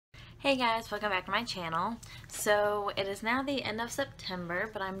Hey guys, welcome back to my channel. So it is now the end of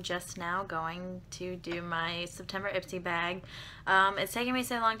September, but I'm just now going to do my September IPSY bag. It's taking me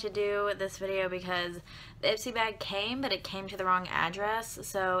so long to do this video because the IPSY bag came, but it came to the wrong address.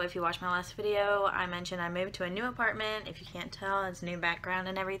 So if you watched my last video, I mentioned I moved to a new apartment. If you can't tell, it's new background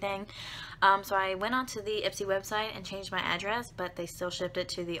and everything. So I went onto the IPSY website and changed my address, but they still shipped it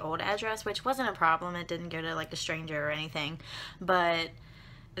to the old address, which wasn't a problem. It didn't go to like a stranger or anything, but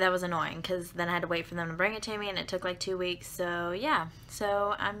that was annoying because then I had to wait for them to bring it to me, and it took like 2 weeks. So yeah,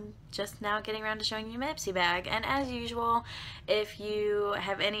 so I'm just now getting around to showing you my IPSY bag. And as usual, if you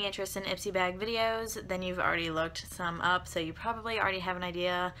have any interest in IPSY bag videos, then you've already looked some up, so you probably already have an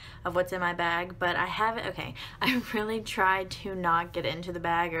idea of what's in my bag. But I haven't, okay, I really tried to not get into the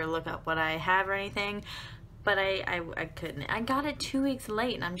bag or look up what I have or anything, but I couldn't. I got it 2 weeks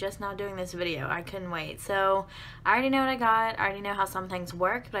late, and I'm just now doing this video. I couldn't wait. So I already know what I got. I already know how some things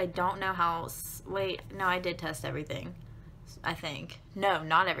work, but I don't know how, wait, no, I did test everything, I think. No,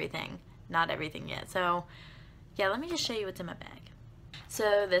 not everything. Not everything yet. So yeah, let me just show you what's in my bag.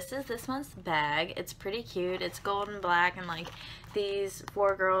 So this is this month's bag. It's pretty cute. It's gold and black, and like these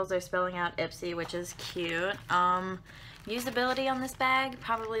 4 girls are spelling out IPSY, which is cute. Usability on this bag,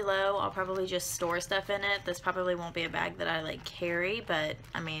 probably low. I'll probably just store stuff in it. This probably won't be a bag that I like carry, but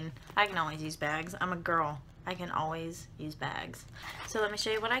I mean, I can always use bags. I'm a girl. I can always use bags. So let me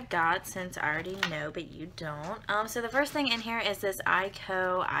show you what I got, since I already know, but you don't. So the first thing in here is this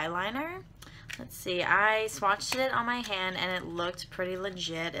xoxo eyeliner. Let's see, I swatched it on my hand and it looked pretty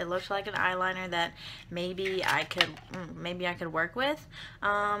legit. It looked like an eyeliner that maybe I could work with.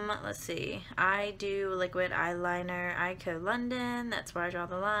 Let's see, I do liquid eyeliner, xoxo London. That's where I draw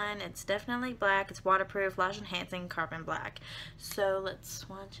the line. It's definitely black. It's waterproof, lash enhancing, carbon black. So let's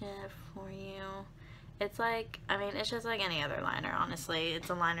swatch it for you. It's like, I mean, it's just like any other liner, honestly. It's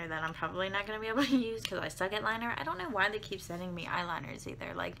a liner that I'm probably not going to be able to use because I suck at liner. I don't know why they keep sending me eyeliners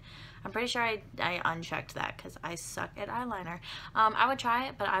either. Like, I'm pretty sure I unchecked that because I suck at eyeliner. I would try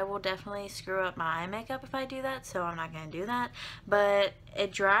it, but I will definitely screw up my eye makeup if I do that, so I'm not going to do that. But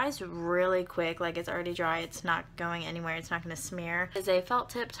it dries really quick. Like, it's already dry. It's not going anywhere. It's not going to smear. It's a felt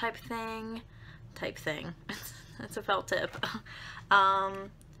tip type thing. It's a felt tip.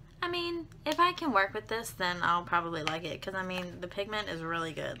 I mean, if I can work with this, then I'll probably like it, because I mean, the pigment is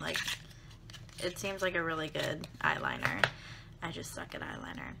really good. Like, it seems like a really good eyeliner. I just suck at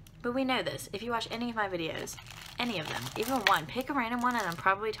eyeliner. But we know this. If you watch any of my videos, any of them, even one, pick a random one, and I'm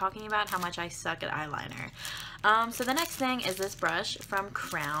probably talking about how much I suck at eyeliner. So the next thing is this brush from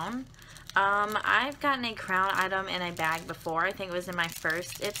Crown. I've gotten a Crown item in a bag before. I think it was in my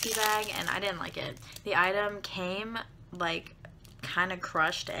first IPSY bag, and I didn't like it. The item came, like, kind of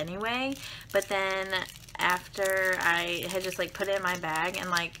crushed anyway, but then after I had just like put it in my bag and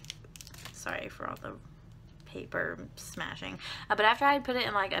like, sorry for all the paper smashing, but after I had put it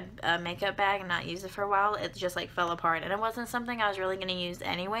in like a makeup bag and not used it for a while, it just like fell apart, and it wasn't something I was really going to use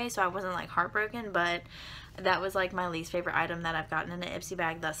anyway, so I wasn't like heartbroken, but that was like my least favorite item that I've gotten in an IPSY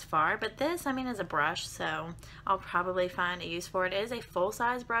bag thus far. But this, I mean, is a brush, so I'll probably find a use for it. It is a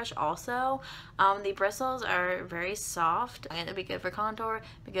full-size brush also. The bristles are very soft, and it'd be good for contour,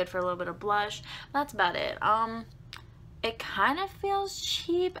 be good for a little bit of blush. That's about it. It kind of feels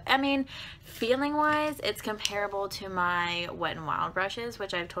cheap. I mean, feeling wise, it's comparable to my Wet n Wild brushes,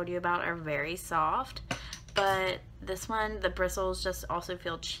 which I've told you about are very soft. But this one, the bristles just also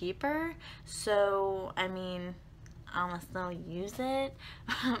feel cheaper. So, I mean, I'll still use it,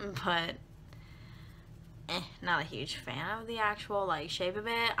 but not a huge fan of the actual like shape of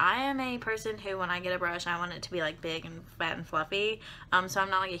it. I am a person who, when I get a brush, I want it to be like big and fat and fluffy. So I'm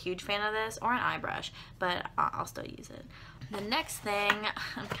not like a huge fan of this, or an eye brush, but I'll still use it. The next thing,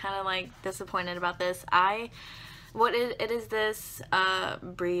 I'm kind of like disappointed about this. It is this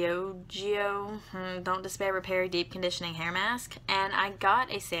Briogeo Don't Despair Repair Deep Conditioning Hair Mask, and I got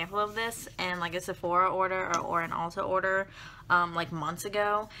a sample of this in like a Sephora order or an Ulta order like months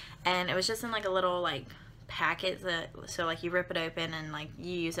ago, and it was just in like a little like packet so like you rip it open and like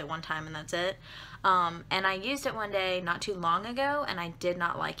you use it one time and that's it. And I used it one day not too long ago, and I did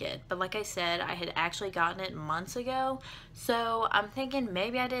not like it. But like I said, I had actually gotten it months ago, so I'm thinking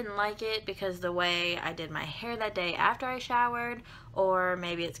maybe I didn't like it because the way I did my hair that day after I showered, or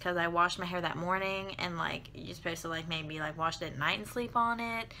maybe it's because I washed my hair that morning, and like you're supposed to like maybe like wash it at night and sleep on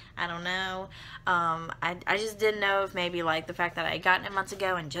it. I don't know. I just didn't know if maybe like the fact that I had gotten it months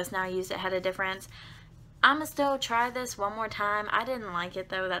ago and just now used it had a difference. I'm gonna still try this one more time. I didn't like it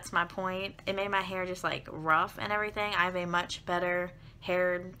though, that's my point. It made my hair just like rough and everything. I have a much better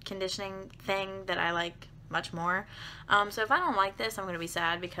hair conditioning thing that I like much more. So if I don't like this, I'm going to be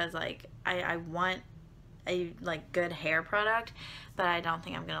sad because like I want a like good hair product, but I don't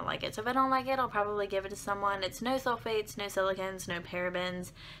think I'm gonna like it. So if I don't like it, I'll probably give it to someone. It's no sulfates, no silicons, no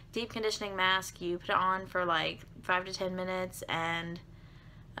parabens, deep conditioning mask. You put it on for like 5 to 10 minutes, and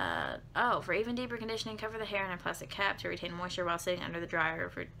for even deeper conditioning, cover the hair in a plastic cap to retain moisture while sitting under the dryer.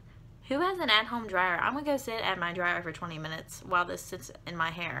 For who has an at-home dryer? I'm gonna go sit at my dryer for 20 minutes while this sits in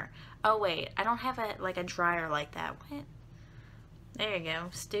my hair. Oh wait, I don't have a dryer like that. What? There you go.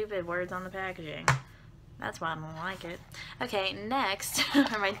 Stupid words on the packaging. That's why I don't like it. Okay, next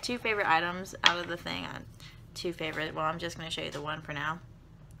are my two favorite items out of the thing. Two favorite. Well, I'm just going to show you the one for now.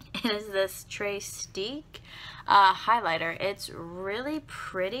 It is this Trace highlighter. It's really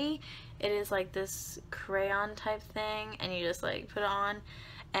pretty. It is like this crayon type thing, and you just like put it on,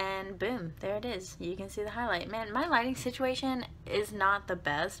 and boom, there it is. You can see the highlight. Man, my lighting situation is not the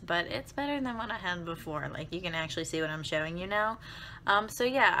best, but it's better than what I had before. Like, you can actually see what I'm showing you now. So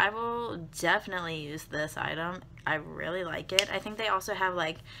yeah, I will definitely use this item. I really like it. I think they also have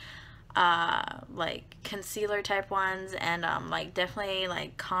like concealer type ones, and like definitely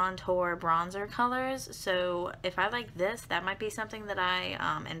like contour bronzer colors. So if I like this, that might be something that I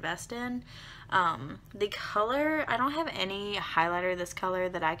invest in. The color, I don't have any highlighter this color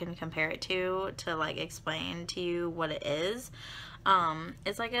that I can compare it to like explain to you what it is.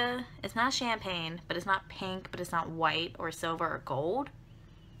 It's like it's not champagne, but it's not pink, but it's not white or silver or gold.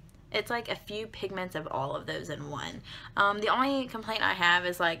 It's like a few pigments of all of those in one. The only complaint I have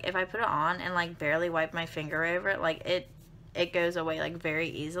is like if I put it on and like barely wipe my finger over it, like it goes away like very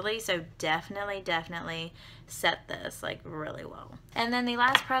easily. So definitely set this like really well. And then the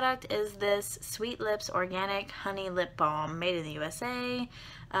last product is this Sweet Lips Organic Honey Lip Balm, made in the USA.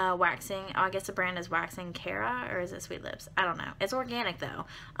 Waxing, I guess the brand is Waxing Cara, or is it Sweet Lips? I don't know. It's organic though.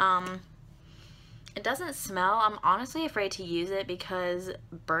 It doesn't smell. I'm honestly afraid to use it because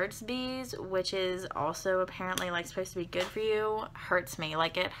Burt's Bees, which is also apparently like supposed to be good for you, hurts me.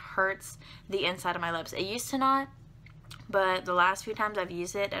 Like, it hurts the inside of my lips. It used to not, but the last few times I've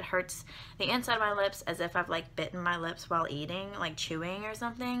used it, it hurts the inside of my lips as if I've like bitten my lips while eating, like chewing or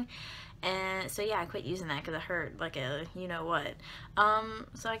something. And so yeah, I quit using that because it hurt like a you know what.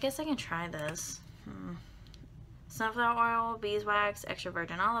 So I guess I can try this. Sunflower oil, beeswax, extra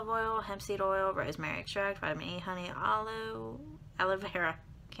virgin olive oil, hemp seed oil, rosemary extract, vitamin E, honey, aloe vera,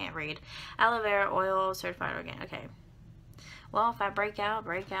 can't read, aloe vera oil, certified organic. Okay, well, if I break out,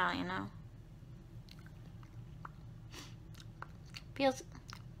 you know.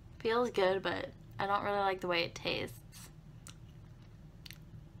 Feels good, but I don't really like the way it tastes.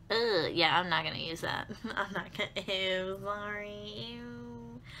 Ugh, yeah, I'm not gonna use that. I'm not gonna, ew, sorry,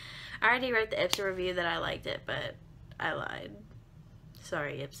 ew. I already wrote the IPSY review that I liked it, but I lied.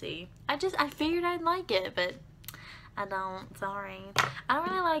 Sorry, IPSY. I figured I'd like it, but I don't. Sorry. I don't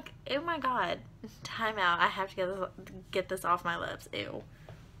really like, oh my god. Time out. I have to get this off my lips. Ew.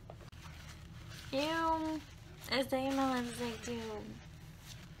 Ew. It's taking my lipstick too.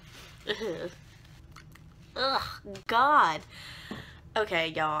 Ugh. Ugh. God. Okay,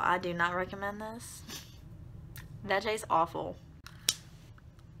 y'all. I do not recommend this. That tastes awful.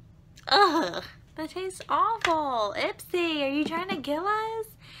 Ugh, that tastes awful. IPSY, are you trying to kill us?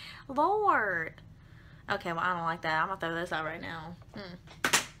 Lord. Okay, well, I don't like that. I'm gonna throw this out right now.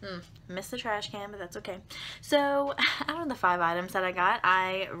 Missed the trash can, but that's okay. So, out of the 5 items that I got,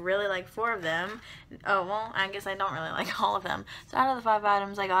 I really like 4 of them. Oh, well, I guess I don't really like all of them. So, out of the 5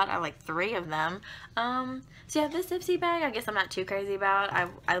 items I got, I like 3 of them. So yeah, this IPSY bag, I guess I'm not too crazy about.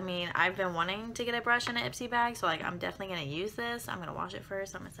 I mean, I've been wanting to get a brush in an IPSY bag, so like, I'm definitely going to use this. I'm going to wash it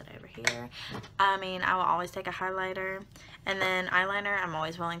first. I'm going to set it over here. I mean, I will always take a highlighter. And then eyeliner, I'm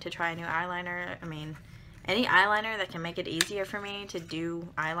always willing to try a new eyeliner. I mean, any eyeliner that can make it easier for me to do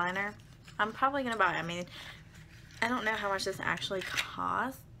eyeliner, I'm probably going to buy. I mean, I don't know how much this actually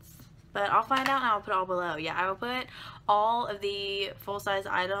costs, but I'll find out and I'll put all below. Yeah, I will put all of the full-size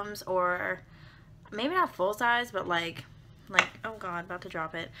items, or maybe not full-size, but like, oh god, about to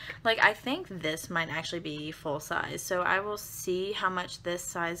drop it. Like, I think this might actually be full-size, so I will see how much this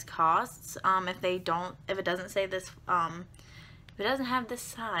size costs. If it doesn't say this, if it doesn't have this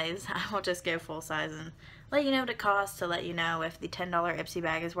size, I will just go full-size and let you know what it costs, to let you know if the $10 IPSY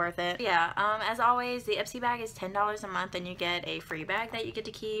bag is worth it. Yeah, as always, the IPSY bag is $10 a month, and you get a free bag that you get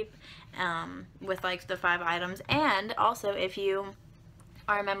to keep with like the 5 items. And also, if you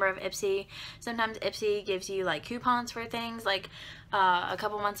are a member of IPSY, sometimes IPSY gives you like coupons for things. Like a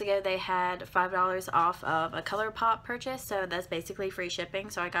couple months ago, they had $5 off of a ColourPop purchase, so that's basically free shipping.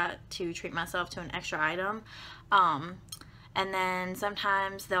 So I got to treat myself to an extra item. And then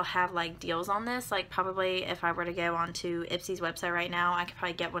sometimes they'll have like deals on this. Like probably if I were to go onto IPSY's website right now, I could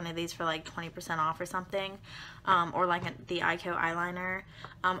probably get one of these for like 20% off or something. Or like the XOxo eyeliner.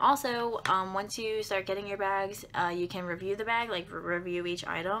 Also, once you start getting your bags, you can review the bag, like review each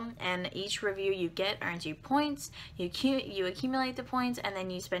item, and each review you get earns you points. You accumulate the points, and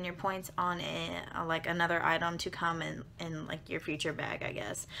then you spend your points on like another item to come in like your future bag, I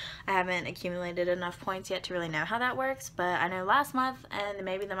guess. I haven't accumulated enough points yet to really know how that works, but I know last month and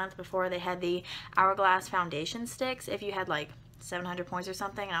maybe the month before they had the Hourglass foundation sticks if you had like 700 points or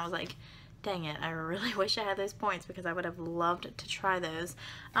something, and I was like, dang it, I really wish I had those points because I would have loved to try those.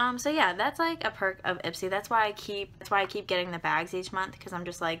 So yeah, that's like a perk of IPSY. That's why I keep getting the bags each month, because I'm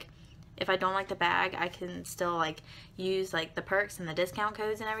just like, if I don't like the bag, I can still like use like the perks and the discount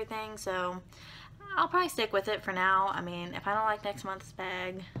codes and everything. So I'll probably stick with it for now. I mean, if I don't like next month's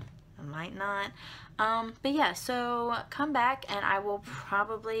bag, I might not. But yeah, so come back and I will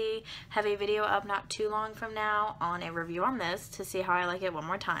probably have a video up not too long from now on a review on this to see how I like it one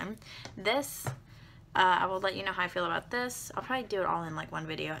more time. This, I will let you know how I feel about this. I'll probably do it all in like one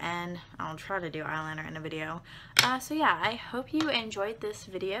video, and I'll try to do eyeliner in a video. So yeah, I hope you enjoyed this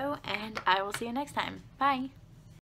video, and I will see you next time. Bye!